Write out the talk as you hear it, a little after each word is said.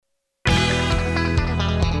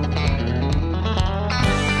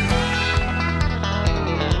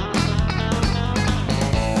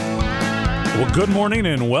Good morning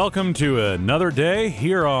and welcome to another day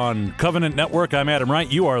here on Covenant Network. I'm Adam Wright.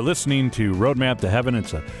 You are listening to Roadmap to Heaven.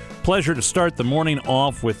 It's a pleasure to start the morning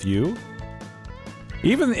off with you,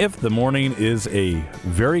 even if the morning is a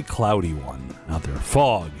very cloudy one out there.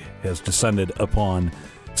 Fog has descended upon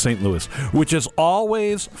St. Louis, which is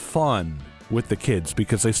always fun with the kids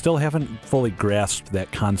because they still haven't fully grasped that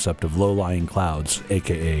concept of low-lying clouds,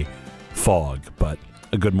 a.k.a. fog, but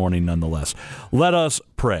a good morning nonetheless. Let us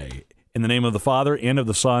pray. In the name of the Father, and of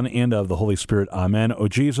the Son, and of the Holy Spirit, amen. O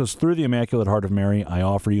Jesus, through the Immaculate Heart of Mary, I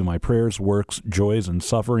offer you my prayers, works, joys, and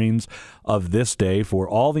sufferings of this day for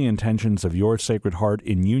all the intentions of your Sacred Heart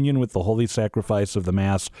in union with the holy sacrifice of the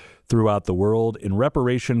Mass throughout the world, in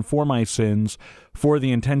reparation for my sins, for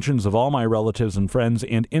the intentions of all my relatives and friends,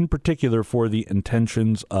 and in particular for the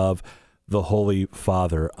intentions of the Holy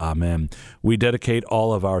Father. Amen. We dedicate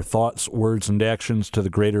all of our thoughts, words, and actions to the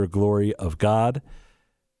greater glory of God.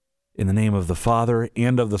 In the name of the Father,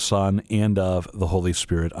 and of the Son, and of the Holy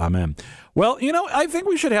Spirit. Amen. Well, I think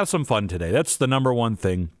we should have some fun today. That's the number one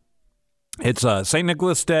thing. It's St.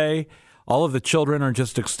 Nicholas Day. All of the children are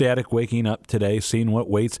just ecstatic waking up today, seeing what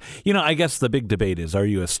waits. I guess the big debate is, are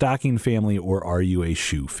you a stocking family or are you a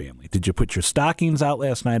shoe family? Did you put your stockings out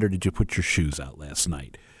last night or did you put your shoes out last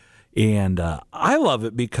night? And I love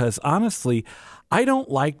it because, honestly, I don't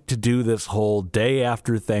like to do this whole day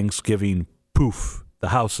after Thanksgiving poof. The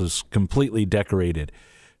house is completely decorated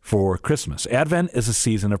for Christmas. Advent is a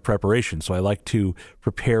season of preparation, so I like to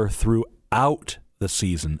prepare throughout the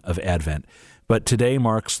season of Advent. But today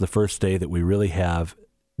marks the first day that we really have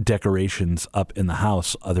decorations up in the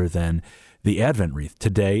house other than the Advent wreath.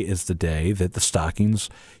 Today is the day that the stockings,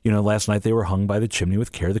 last night they were hung by the chimney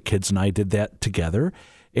with care. The kids and I did that together.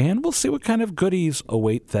 And we'll see what kind of goodies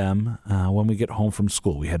await them when we get home from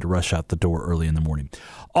school. We had to rush out the door early in the morning.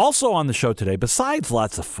 Also on the show today, besides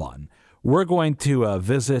lots of fun, we're going to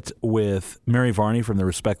visit with Mary Varney from the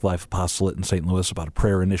Respect Life Apostolate in St. Louis about a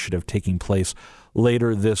prayer initiative taking place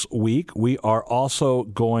later this week. We are also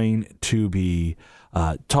going to be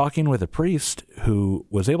talking with a priest who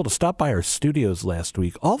was able to stop by our studios last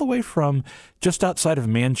week, all the way from just outside of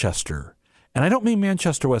Manchester. And I don't mean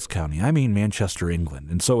Manchester, West County. I mean Manchester, England.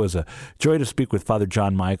 And so it was a joy to speak with Father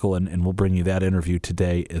John Michael, and we'll bring you that interview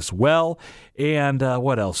today as well. And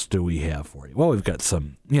what else do we have for you? Well, we've got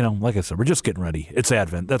some, like I said, we're just getting ready. It's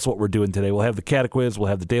Advent. That's what we're doing today. We'll have the catechiz. We'll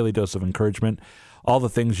have the daily dose of encouragement, all the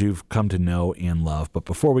things you've come to know and love. But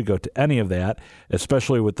before we go to any of that,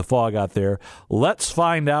 especially with the fog out there, let's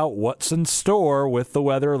find out what's in store with the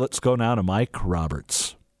weather. Let's go now to Mike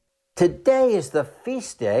Roberts. Today is the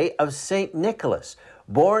feast day of St. Nicholas.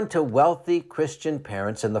 Born to wealthy Christian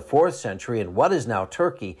parents in the 4th century in what is now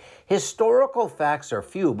Turkey, historical facts are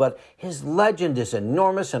few, but his legend is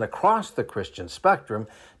enormous, and across the Christian spectrum,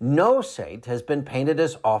 no saint has been painted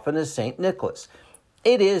as often as St. Nicholas.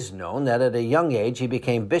 It is known that at a young age he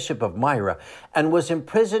became Bishop of Myra and was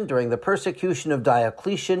imprisoned during the persecution of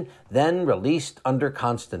Diocletian, then released under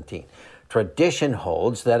Constantine. Tradition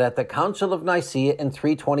holds that at the Council of Nicaea in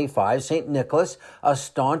 325, St. Nicholas, a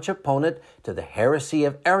staunch opponent to the heresy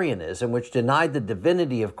of Arianism, which denied the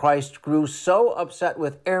divinity of Christ, grew so upset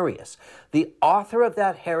with Arius, the author of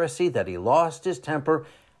that heresy, that he lost his temper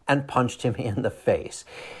and punched him in the face.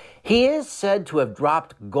 He is said to have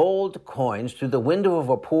dropped gold coins through the window of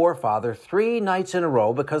a poor father 3 nights in a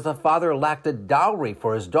row because the father lacked a dowry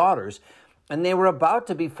for his daughters, and they were about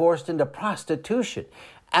to be forced into prostitution.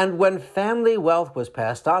 And when family wealth was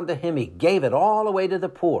passed on to him, he gave it all away to the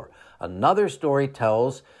poor. Another story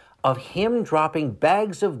tells of him dropping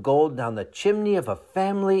bags of gold down the chimney of a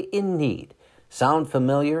family in need. Sound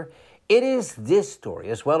familiar? It is this story,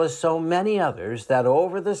 as well as so many others, that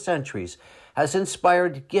over the centuries has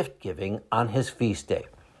inspired gift-giving on his feast day.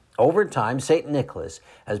 Over time, St. Nicholas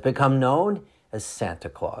has become known as Santa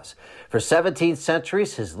Claus. For 17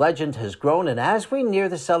 centuries, his legend has grown, and as we near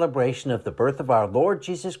the celebration of the birth of our Lord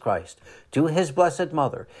Jesus Christ to his Blessed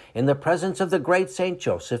Mother, in the presence of the great Saint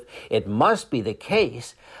Joseph, it must be the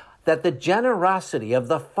case that the generosity of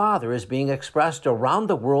the Father is being expressed around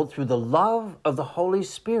the world through the love of the Holy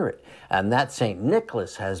Spirit, and that St.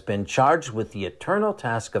 Nicholas has been charged with the eternal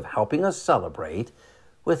task of helping us celebrate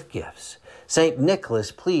with gifts. St.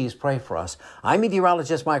 Nicholas, please pray for us. I'm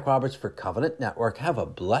meteorologist Mike Roberts for Covenant Network. Have a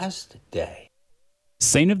blessed day.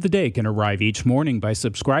 Saint of the Day can arrive each morning by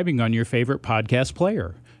subscribing on your favorite podcast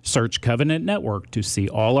player. Search Covenant Network to see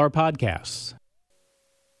all our podcasts.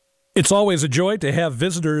 It's always a joy to have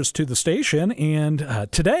visitors to the station, and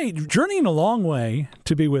today, journeying a long way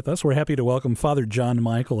to be with us, we're happy to welcome Father John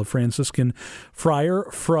Michael, a Franciscan friar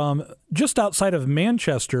from just outside of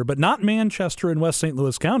Manchester, but not Manchester in West St.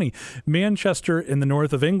 Louis County, Manchester in the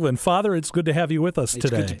north of England. Father, it's good to have you with us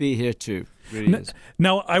today. It's good to be here too. It really is.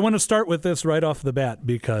 Now, I want to start with this right off the bat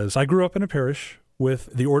because I grew up in a parish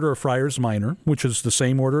with the Order of Friars Minor, which is the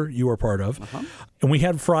same order you are part of. And we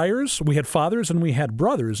had friars, we had fathers, and we had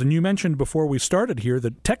brothers. And you mentioned before we started here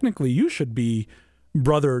that technically you should be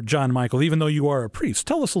Brother John Michael, even though you are a priest.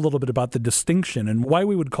 Tell us a little bit about the distinction and why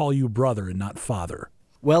we would call you brother and not father.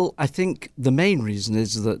 Well, I think the main reason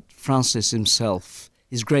is that Francis himself,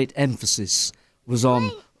 his great emphasis was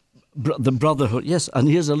on the brotherhood. Yes, and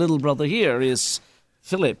here's a little brother here, is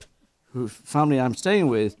Philip, whose family I'm staying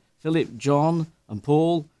with. Philip, John, and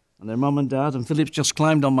Paul, and their mum and dad, and Philip's just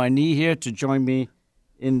climbed on my knee here to join me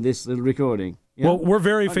in this little recording. Yeah? Well, we're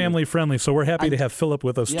very family-friendly, so we're happy to have Philip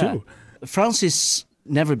with us, too. Francis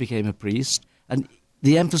never became a priest, and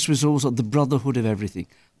the emphasis was also the brotherhood of everything,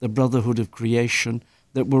 the brotherhood of creation,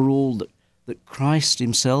 that we're all, that Christ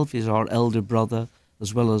himself is our elder brother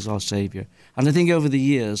as well as our Saviour. And I think over the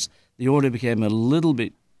years, the order became a little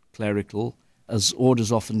bit clerical, as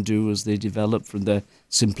orders often do as they develop from their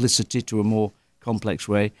simplicity to a more complex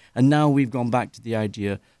way. And now we've gone back to the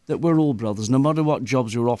idea that we're all brothers, no matter what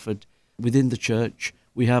jobs we're offered within the church.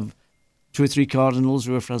 We have 2 or 3 cardinals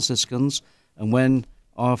who are Franciscans, and when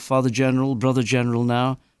our Father General, Brother General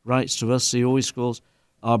now, writes to us, he always calls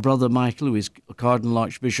our brother Michael, who is a Cardinal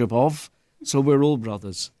Archbishop of, so we're all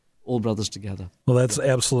brothers together. Well, that's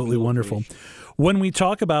absolutely wonderful. When we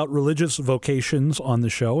talk about religious vocations on the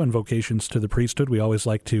show and vocations to the priesthood, we always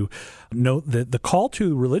like to note that the call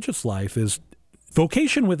to religious life is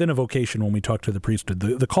vocation within a vocation when we talk to the priesthood.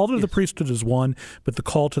 The call to the priesthood is one, but the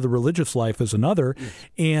call to the religious life is another. Yes.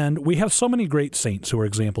 And we have so many great saints who are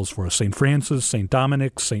examples for us. St. Francis, St.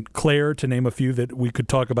 Dominic, St. Clare, to name a few that we could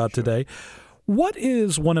talk about today. What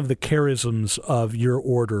is one of the charisms of your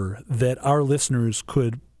order that our listeners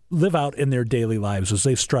could live out in their daily lives as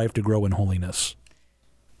they strive to grow in holiness?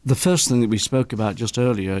 The first thing that we spoke about just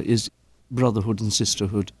earlier is brotherhood and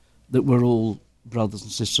sisterhood, that we're all brothers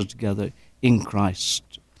and sisters together in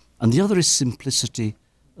Christ. And the other is simplicity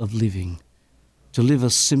of living, to live a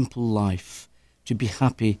simple life, to be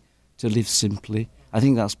happy to live simply. I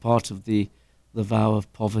think that's part of the vow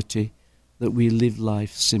of poverty, that we live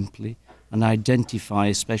life simply and identify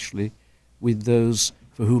especially with those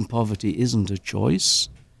for whom poverty isn't a choice,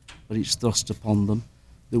 but it's thrust upon them,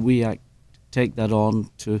 that we take that on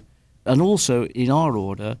to. And also in our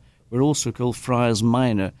order, we're also called Friars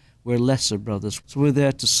Minor. We're lesser brothers. So we're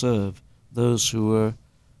there to serve those who are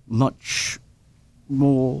much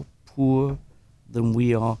more poor than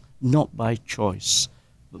we are, not by choice,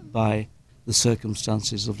 but by the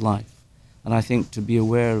circumstances of life. And I think to be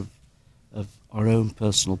aware of our own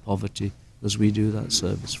personal poverty as we do that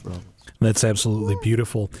service for others. That's absolutely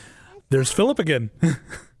beautiful. There's Philip again.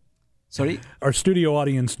 Sorry? Our studio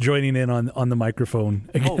audience joining in on the microphone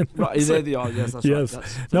again. Oh, right. There they are. Yes, that's yes.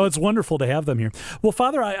 Right. No, it's wonderful to have them here. Well,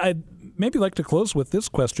 Father, I'd maybe like to close with this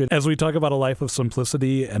question. As we talk about a life of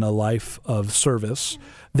simplicity and a life of service,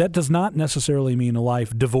 that does not necessarily mean a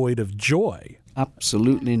life devoid of joy.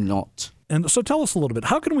 Absolutely not. And so tell us a little bit,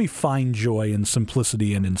 how can we find joy in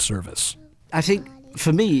simplicity and in service? I think,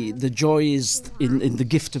 for me, the joy is in the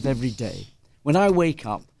gift of every day. When I wake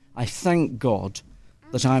up, I thank God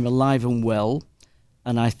that I'm alive and well,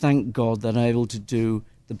 and I thank God that I'm able to do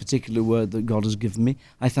the particular work that God has given me.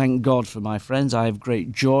 I thank God for my friends. I have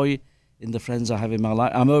great joy in the friends I have in my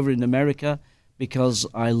life. I'm over in America because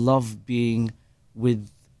I love being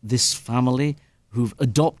with this family who've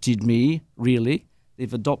adopted me, really.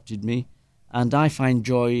 They've adopted me, and I find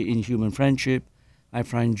joy in human friendship. I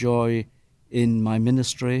find joy in my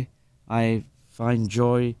ministry. I find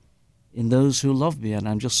joy in those who love me, and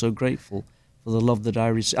I'm just so grateful for the love that I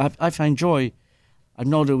receive. I find joy.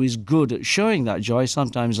 I'm not always good at showing that joy.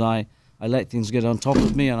 Sometimes I let things get on top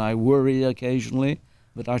of me and I worry occasionally,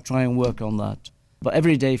 but I try and work on that. But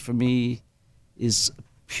every day for me is a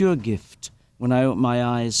pure gift. When I open my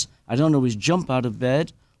eyes, I don't always jump out of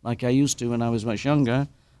bed like I used to when I was much younger,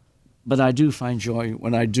 but I do find joy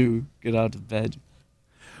when I do get out of bed.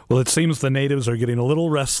 Well, it seems the natives are getting a little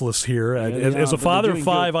restless here. As a father of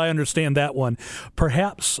 5, I understand that one.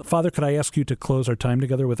 Perhaps, Father, could I ask you to close our time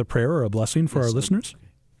together with a prayer or a blessing for our listeners?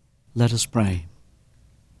 Let us pray.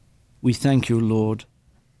 We thank you, Lord,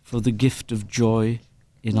 for the gift of joy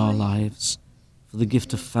in our lives, for the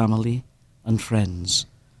gift of family and friends.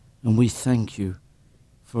 And we thank you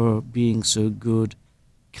for being so good,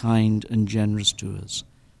 kind, and generous to us.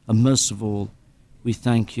 And most of all, we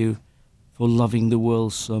thank you for loving the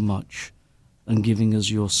world so much and giving us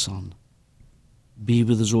your Son. Be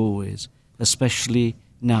with us always, especially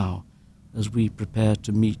now as we prepare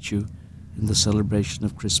to meet you in the celebration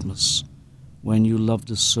of Christmas, when you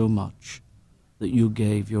loved us so much that you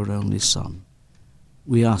gave your only Son.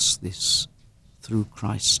 We ask this through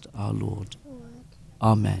Christ our Lord.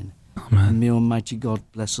 Amen. Amen. And may Almighty God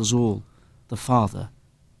bless us all, the Father,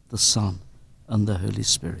 the Son, and the Holy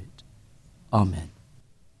Spirit. Amen.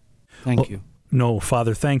 Thank you. No,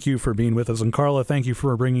 Father, thank you for being with us. And Carla, thank you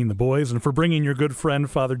for bringing the boys and for bringing your good friend,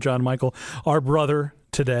 Father John Michael, our brother,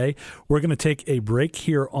 today. We're going to take a break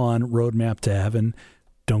here on Roadmap to Heaven.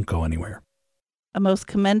 Don't go anywhere. A most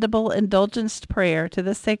commendable indulgenced prayer to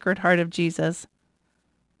the Sacred Heart of Jesus.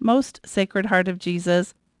 Most Sacred Heart of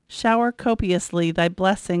Jesus, shower copiously thy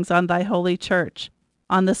blessings on thy holy church,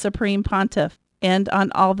 on the Supreme Pontiff, and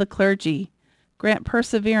on all the clergy. Grant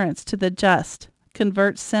perseverance to the just,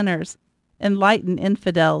 convert sinners, enlighten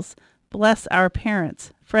infidels, bless our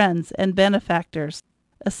parents, friends, and benefactors,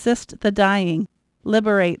 assist the dying,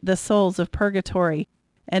 liberate the souls of purgatory,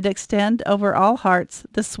 and extend over all hearts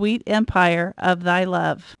the sweet empire of thy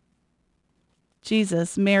love.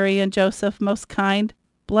 Jesus, Mary, and Joseph most kind,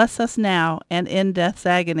 bless us now and in death's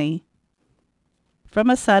agony. From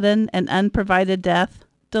a sudden and unprovided death,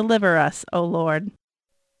 deliver us, O Lord.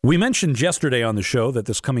 We mentioned yesterday on the show that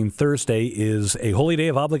this coming Thursday is a holy day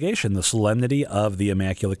of obligation, the Solemnity of the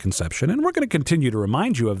Immaculate Conception, and we're going to continue to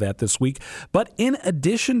remind you of that this week. But in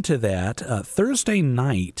addition to that, Thursday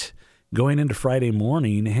night, going into Friday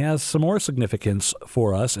morning, has some more significance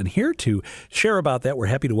for us. And here to share about that, we're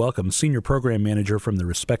happy to welcome Senior Program Manager from the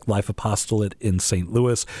Respect Life Apostolate in St.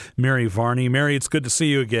 Louis, Mary Varney. Mary, it's good to see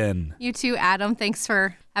you again. You too, Adam. Thanks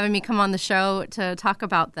for having me come on the show to talk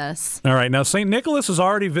about this. All right. Now, St. Nicholas has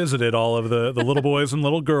already visited all of the little boys and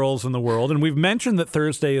little girls in the world, and we've mentioned that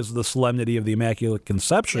Thursday is the Solemnity of the Immaculate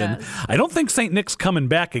Conception. Yes. I don't think St. Nick's coming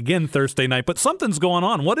back again Thursday night, but something's going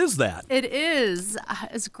on. What is that? It is.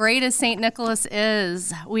 As great as St. Nicholas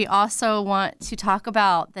is, we also want to talk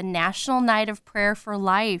about the National Night of Prayer for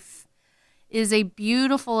Life. It is a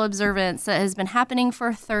beautiful observance that has been happening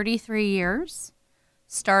for 33 years.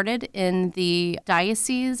 Started in the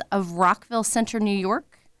Diocese of Rockville Center, New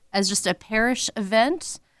York, as just a parish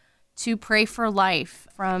event to pray for life,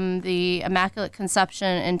 from the Immaculate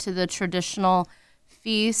Conception into the traditional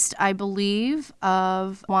feast, I believe,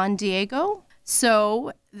 of Juan Diego.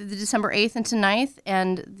 So the December 8th into 9th,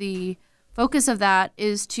 and the focus of that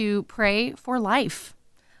is to pray for life.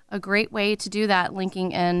 A great way to do that,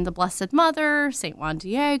 linking in the Blessed Mother, St. Juan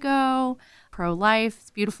Diego, pro-life. It's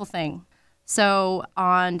a beautiful thing. So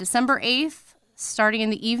on December 8th, starting in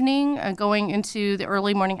the evening, going into the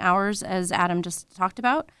early morning hours, as Adam just talked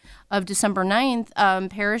about, of December 9th,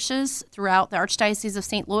 parishes throughout the Archdiocese of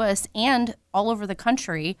St. Louis and all over the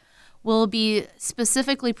country will be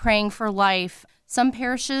specifically praying for life. Some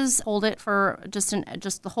parishes hold it for just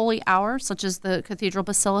the holy hour, such as the Cathedral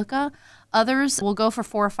Basilica. Others will go for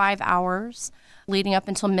 4 or 5 hours, leading up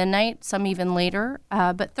until midnight, some even later.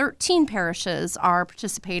 But 13 parishes are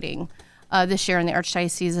participating this year in the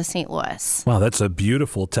Archdiocese of St. Louis. Wow, that's a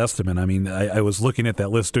beautiful testament. I mean, I was looking at that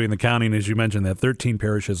list doing the counting, as you mentioned, that 13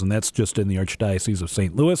 parishes, and that's just in the Archdiocese of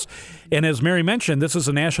St. Louis. And as Mary mentioned, this is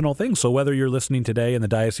a national thing. So whether you're listening today in the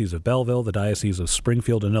Diocese of Belleville, the Diocese of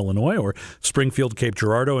Springfield in Illinois, or Springfield, Cape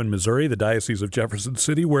Girardeau in Missouri, the Diocese of Jefferson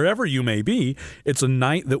City, wherever you may be, it's a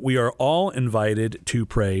night that we are all invited to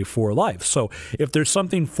pray for life. So if there's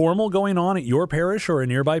something formal going on at your parish or a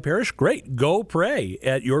nearby parish, great, go pray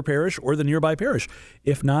at your parish or the nearby parish.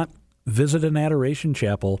 If not, visit an adoration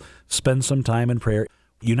chapel, spend some time in prayer.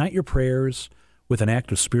 Unite your prayers with an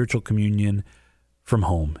act of spiritual communion from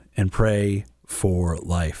home and pray for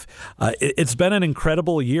life. It's been an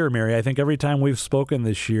incredible year, Mary. I think every time we've spoken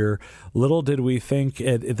this year, little did we think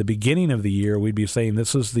at the beginning of the year we'd be saying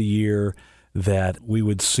this is the year that we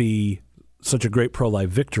would see such a great pro-life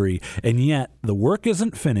victory, and yet the work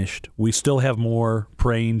isn't finished. We still have more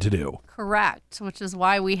praying to do. Correct, which is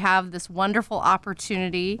why we have this wonderful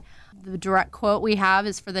opportunity. The direct quote we have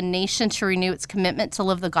is for the nation to renew its commitment to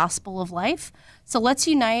live the gospel of life. So let's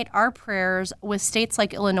unite our prayers with states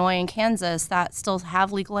like Illinois and Kansas that still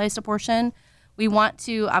have legalized abortion. We want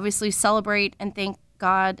to obviously celebrate and thank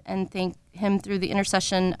God and thank him through the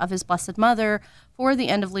intercession of his Blessed Mother for the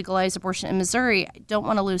end of legalized abortion in Missouri. I don't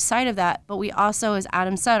want to lose sight of that, but we also, as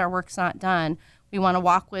Adam said, our work's not done. We want to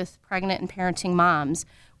walk with pregnant and parenting moms.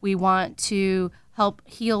 We want to help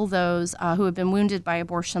heal those who have been wounded by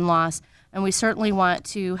abortion loss, and we certainly want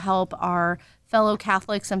to help our fellow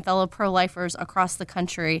Catholics and fellow pro-lifers across the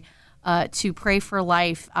country to pray for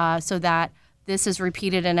life so that this is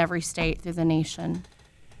repeated in every state through the nation.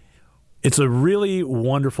 It's a really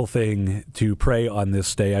wonderful thing to pray on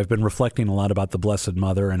this day. I've been reflecting a lot about the Blessed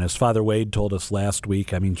Mother, and as Father Wade told us last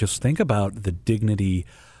week, I mean, just think about the dignity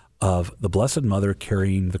of the Blessed Mother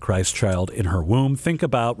carrying the Christ child in her womb. Think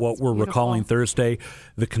about what we're recalling Thursday,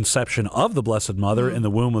 the conception of the Blessed Mother in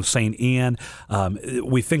the womb of St. Anne.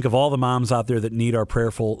 We think of all the moms out there that need our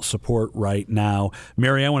prayerful support right now.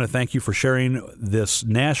 Mary, I want to thank you for sharing this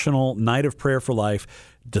National Night of Prayer for Life,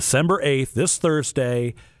 December 8th, this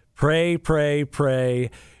Thursday. Pray, pray,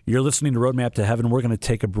 pray. You're listening to Roadmap to Heaven. We're going to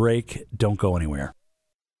take a break. Don't go anywhere.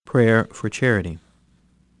 Prayer for charity.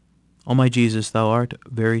 O my Jesus, thou art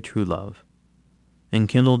very true love.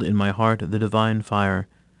 Enkindled in my heart the divine fire,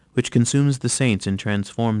 which consumes the saints and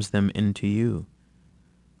transforms them into you.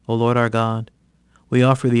 O Lord our God, we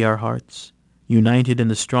offer thee our hearts, united in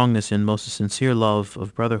the strongness and most sincere love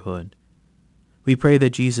of brotherhood. We pray that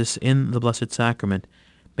Jesus, in the Blessed Sacrament,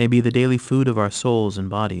 may be the daily food of our souls and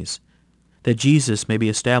bodies, that Jesus may be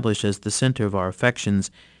established as the center of our affections,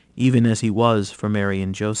 even as he was for Mary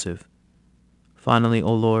and Joseph. Finally,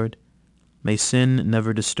 O Lord, may sin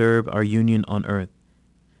never disturb our union on earth,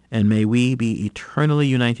 and may we be eternally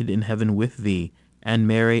united in heaven with thee and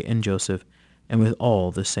Mary and Joseph and with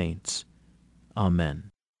all the saints. Amen.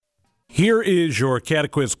 Here is your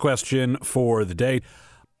catequiz question for the day.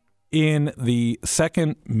 In the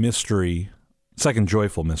second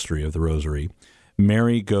joyful mystery of the Rosary,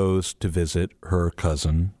 Mary goes to visit her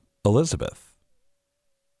cousin Elizabeth.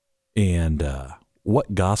 And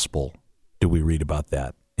what gospel do we read about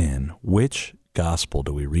that? In which gospel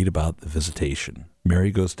do we read about the visitation? Mary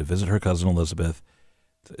goes to visit her cousin Elizabeth.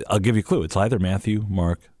 I'll give you a clue. It's either Matthew,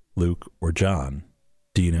 Mark, Luke, or John.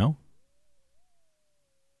 Do you know?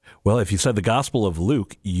 Well, if you said the Gospel of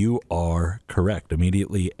Luke, you are correct.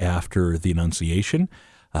 Immediately after the Annunciation,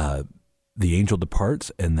 the angel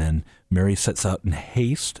departs, and then Mary sets out in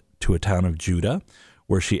haste to a town of Judah,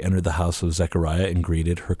 where she entered the house of Zechariah and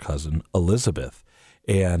greeted her cousin Elizabeth.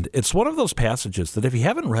 And it's one of those passages that if you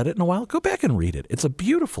haven't read it in a while, go back and read it. It's a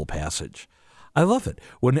beautiful passage. I love it.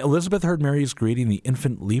 When Elizabeth heard Mary's greeting, the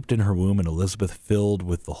infant leaped in her womb, and Elizabeth, filled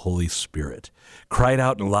with the Holy Spirit, cried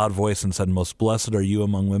out in a loud voice and said, "Most blessed are you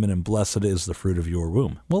among women, and blessed is the fruit of your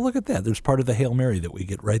womb." Well, look at that. There's part of the Hail Mary that we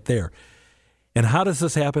get right there. And how does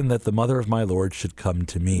this happen that the mother of my Lord should come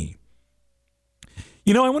to me?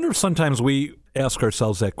 You know, I wonder if sometimes we ask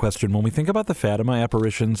ourselves that question when we think about the Fatima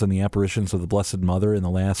apparitions and the apparitions of the Blessed Mother in the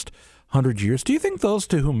last 100 years. Do you think those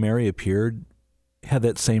to whom Mary appeared had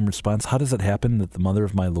that same response? How does it happen that the mother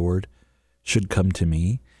of my Lord should come to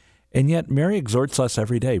me? And yet Mary exhorts us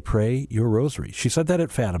every day, pray your rosary. She said that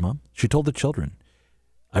at Fatima. She told the children,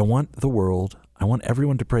 I want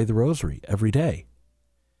everyone to pray the rosary every day.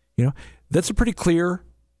 You know, that's a pretty clear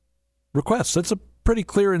request. That's a pretty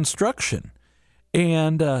clear instruction.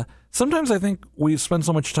 And sometimes I think we spend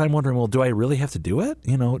so much time wondering, well, do I really have to do it?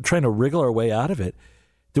 You know, trying to wriggle our way out of it.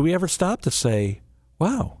 Do we ever stop to say,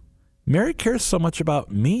 wow, Mary cares so much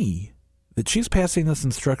about me that she's passing this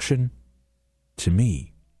instruction to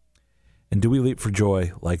me? And do we leap for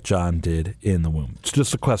joy like John did in the womb? It's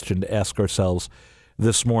just a question to ask ourselves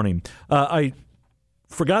this morning. I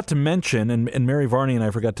forgot to mention, and Mary Varney and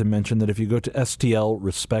I forgot to mention, that if you go to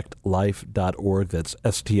stlrespectlife.org, that's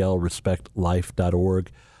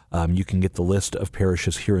stlrespectlife.org, you can get the list of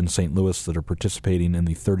parishes here in St. Louis that are participating in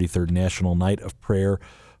the 33rd National Night of Prayer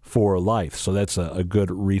for Life. So that's a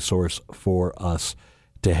good resource for us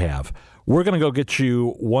to have. We're going to go get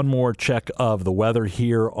you one more check of the weather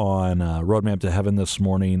here on Roadmap to Heaven this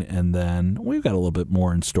morning, and then we've got a little bit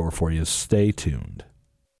more in store for you. Stay tuned.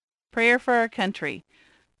 Prayer for our country.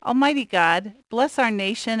 Almighty God, bless our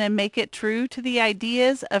nation and make it true to the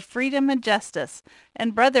ideas of freedom and justice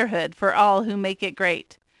and brotherhood for all who make it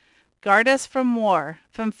great. Guard us from war,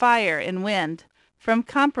 from fire and wind, from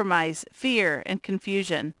compromise, fear, and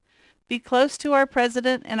confusion. Be close to our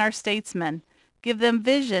president and our statesmen. Give them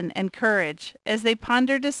vision and courage as they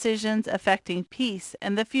ponder decisions affecting peace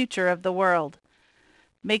and the future of the world.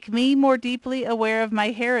 Make me more deeply aware of my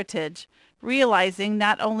heritage, realizing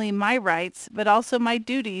not only my rights, but also my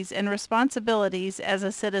duties and responsibilities as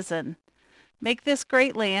a citizen. Make this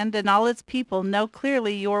great land and all its people know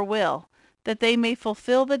clearly your will, that they may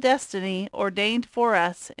fulfill the destiny ordained for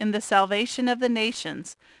us in the salvation of the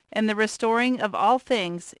nations and the restoring of all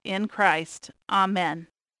things in Christ. Amen.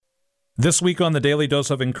 This week on the Daily Dose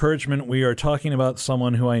of Encouragement, we are talking about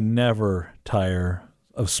someone who I never tire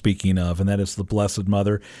of speaking of, and that is the Blessed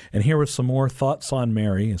Mother. And here with some more thoughts on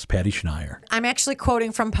Mary is Patty Schneier. I'm actually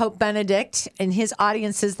quoting from Pope Benedict in his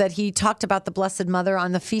audiences that he talked about the Blessed Mother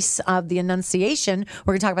on the Feast of the Annunciation.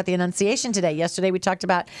 We're going to talk about the Annunciation today. Yesterday we talked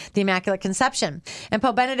about the Immaculate Conception. And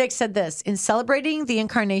Pope Benedict said this: in celebrating the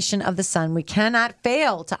incarnation of the Son, we cannot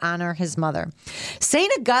fail to honor his mother.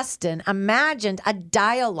 St. Augustine imagined a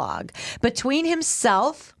dialogue between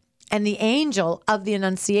himself and the angel of the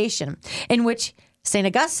Annunciation, in which St.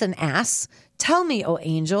 Augustine asks, "Tell me, O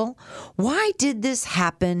angel, why did this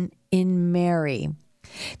happen in Mary?"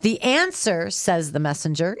 The answer, says the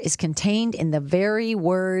messenger, is contained in the very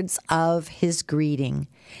words of his greeting: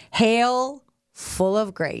 "Hail, full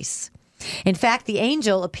of grace." In fact, the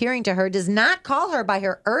angel appearing to her does not call her by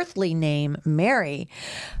her earthly name, Mary,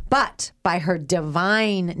 but by her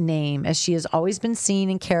divine name, as she has always been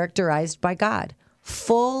seen and characterized by God: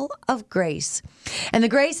 full of grace. And the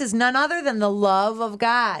grace is none other than the love of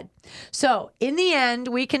God. So in the end,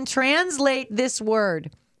 we can translate this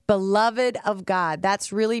word, beloved of God.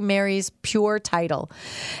 That's really Mary's pure title.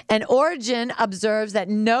 And Origen observes that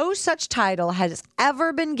no such title has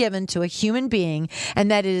ever been given to a human being,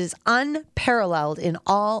 and that it is unparalleled in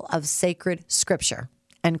all of sacred scripture.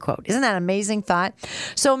 End quote. Isn't that an amazing thought?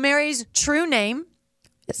 So Mary's true name,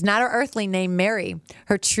 it's not her earthly name, Mary.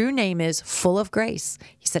 Her true name is full of grace.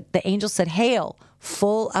 The angel said, "Hail,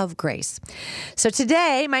 full of grace." So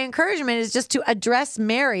today, my encouragement is just to address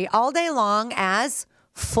Mary all day long as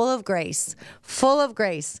full of grace,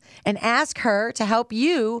 and ask her to help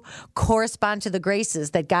you correspond to the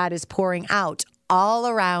graces that God is pouring out all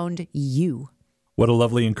around you. What a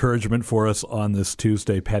lovely encouragement for us on this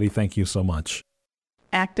Tuesday. Patty, thank you so much.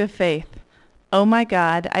 Act of faith. O my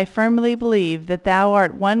God, I firmly believe that thou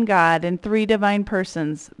art one God in three divine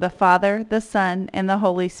persons, the Father, the Son, and the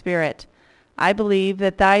Holy Spirit. I believe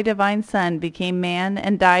that thy divine Son became man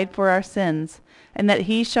and died for our sins, and that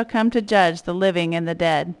he shall come to judge the living and the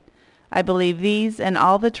dead. I believe these and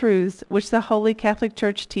all the truths which the Holy Catholic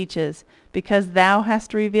Church teaches, because thou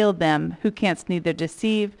hast revealed them, who canst neither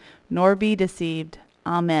deceive nor be deceived.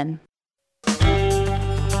 Amen.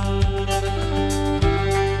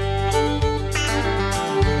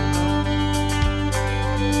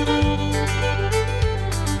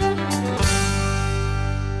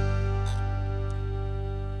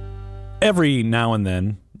 Every now and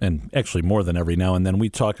then, and actually more than every now and then, we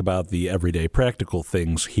talk about the everyday practical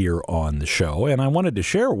things here on the show, and I wanted to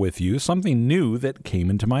share with you something new that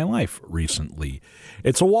came into my life recently.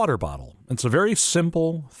 It's a water bottle. It's a very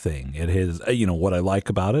simple thing. It is, what I like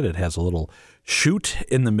about it, it has a little chute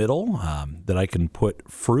in the middle that I can put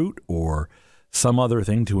fruit or some other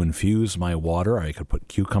thing to infuse my water. I could put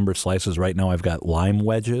cucumber slices. Right now I've got lime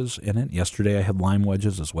wedges in it. Yesterday I had lime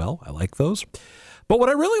wedges as well. I like those. But what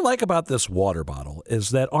I really like about this water bottle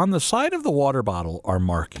is that on the side of the water bottle are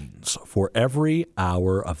markings for every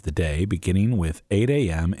hour of the day, beginning with 8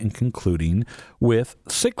 a.m. and concluding with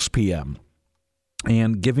 6 p.m.,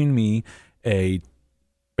 and giving me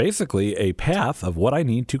basically a path of what I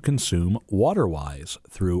need to consume water-wise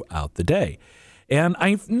throughout the day. And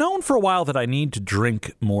I've known for a while that I need to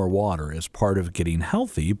drink more water as part of getting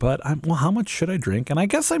healthy, but how much should I drink? And I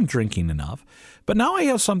guess I'm drinking enough. But now I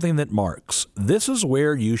have something that marks, this is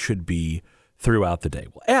where you should be throughout the day.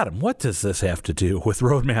 Well, Adam, what does this have to do with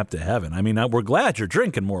Roadmap to Heaven? I mean, we're glad you're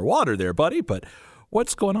drinking more water there, buddy, but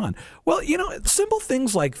what's going on? Well, simple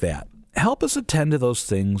things like that help us attend to those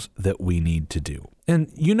things that we need to do.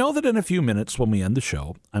 And you know that in a few minutes when we end the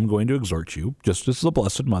show, I'm going to exhort you, just as the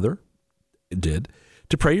Blessed Mother did,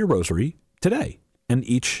 to pray your rosary today and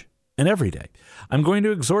each and every day. I'm going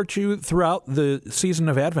to exhort you throughout the season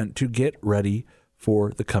of Advent to get ready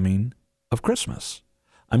for the coming of Christmas.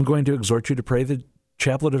 I'm going to exhort you to pray the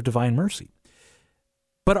Chaplet of Divine Mercy.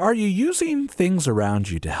 But are you using things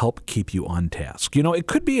around you to help keep you on task? It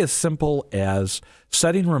could be as simple as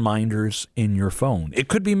setting reminders in your phone. It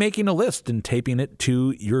could be making a list and taping it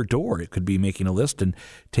to your door. It could be making a list and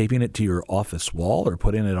taping it to your office wall or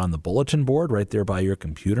putting it on the bulletin board right there by your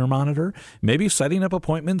computer monitor. Maybe setting up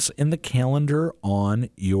appointments in the calendar on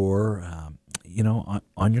your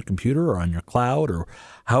on your computer or on your cloud or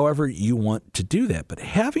however you want to do that. But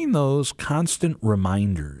having those constant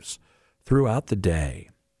reminders throughout the day,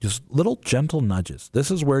 just little gentle nudges. This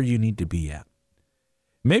is where you need to be at.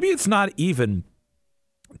 Maybe it's not even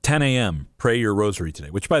 10 a.m., pray your rosary today,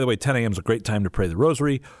 which, by the way, 10 a.m. is a great time to pray the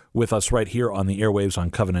rosary with us right here on the airwaves on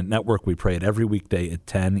Covenant Network. We pray it every weekday at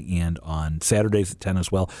 10 and on Saturdays at 10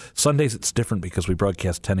 as well. Sundays it's different because we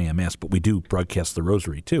broadcast 10 a.m. Mass, but we do broadcast the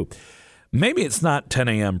rosary too. Maybe it's not 10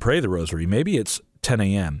 a.m., pray the rosary. Maybe it's 10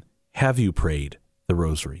 a.m., have you prayed the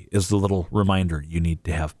rosary is the little reminder you need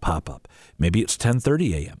to have pop up. Maybe it's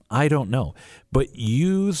 10:30 a.m. I don't know. But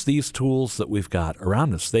use these tools that we've got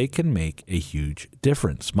around us. They can make a huge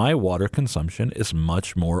difference. My water consumption is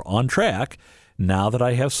much more on track now that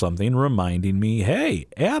I have something reminding me, hey,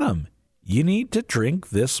 Adam, you need to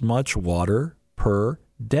drink this much water per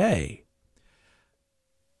day.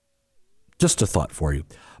 Just a thought for you.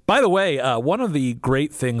 By the way, one of the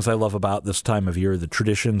great things I love about this time of year, the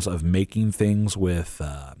traditions of making things with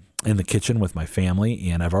in the kitchen with my family,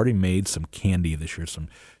 and I've already made some candy this year, some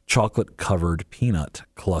chocolate-covered peanut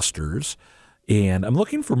clusters, and I'm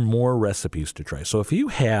looking for more recipes to try. So if you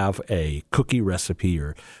have a cookie recipe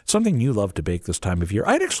or something you love to bake this time of year,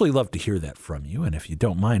 I'd actually love to hear that from you. And if you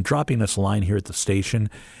don't mind dropping us a line here at the station,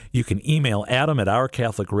 you can email Adam at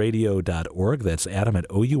ourcatholicradio.org. That's Adam at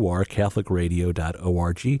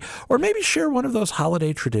ourcatholicradio.org. Or maybe share one of those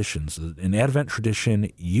holiday traditions, an Advent tradition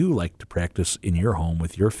you like to practice in your home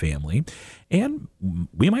with your family. And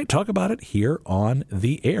we might talk about it here on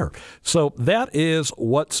the air. So that is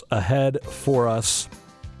what's ahead for us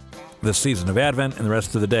this season of Advent and the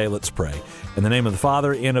rest of the day. Let's pray. In the name of the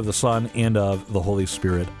Father, and of the Son, and of the Holy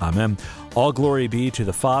Spirit. Amen. All glory be to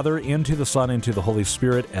the Father, and to the Son, and to the Holy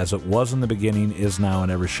Spirit, as it was in the beginning, is now,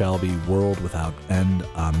 and ever shall be, world without end.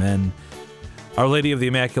 Amen. Our Lady of the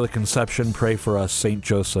Immaculate Conception, pray for us. Saint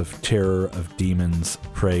Joseph, terror of demons,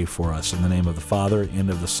 pray for us. In the name of the Father, and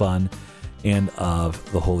of the Son, and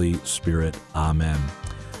of the Holy Spirit. Amen.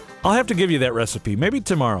 I'll have to give you that recipe maybe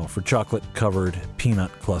tomorrow for chocolate-covered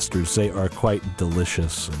peanut clusters. They are quite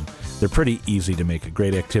delicious, and they're pretty easy to make, a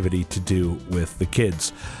great activity to do with the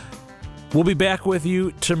kids. We'll be back with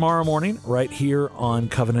you tomorrow morning right here on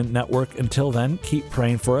Covenant Network. Until then, keep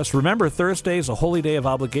praying for us. Remember, Thursday is a holy day of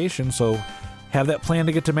obligation, so have that plan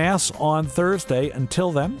to get to Mass on Thursday.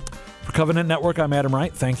 Until then, for Covenant Network, I'm Adam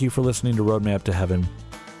Wright. Thank you for listening to Roadmap to Heaven.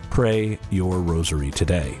 Pray your rosary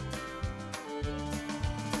today.